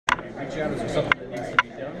reach out? Is there something that needs to be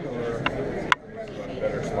done, or Run a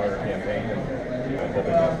better, smarter campaign, and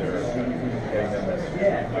hoping that they're getting them this.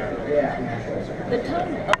 The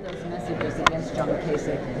tone of those messages against John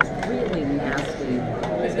Kasich is really nasty.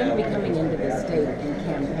 He's going to be coming into the state and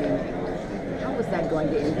campaigning. How is that going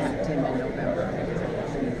to impact him in November?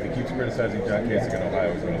 If he keeps criticizing John Kasich in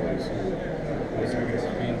Ohio, he's going to lose.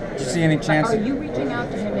 Do you see any chance? Are you reaching out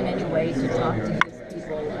to him in any way to talk to his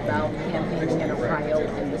people about campaigning in Ohio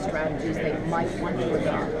and the strategies they might want to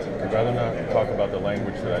adopt? I'd rather not talk about the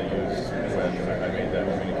language that I used when I made that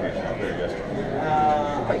communication clear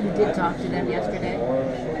yesterday. But you did talk to them yesterday?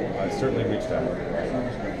 I certainly reached out.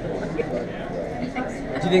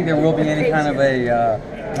 Do you think there will be any kind of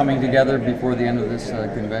a coming together before the end of this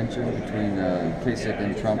convention between Kasich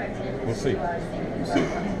and Trump? We'll see.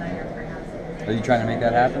 Are you trying to make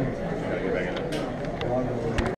that happen?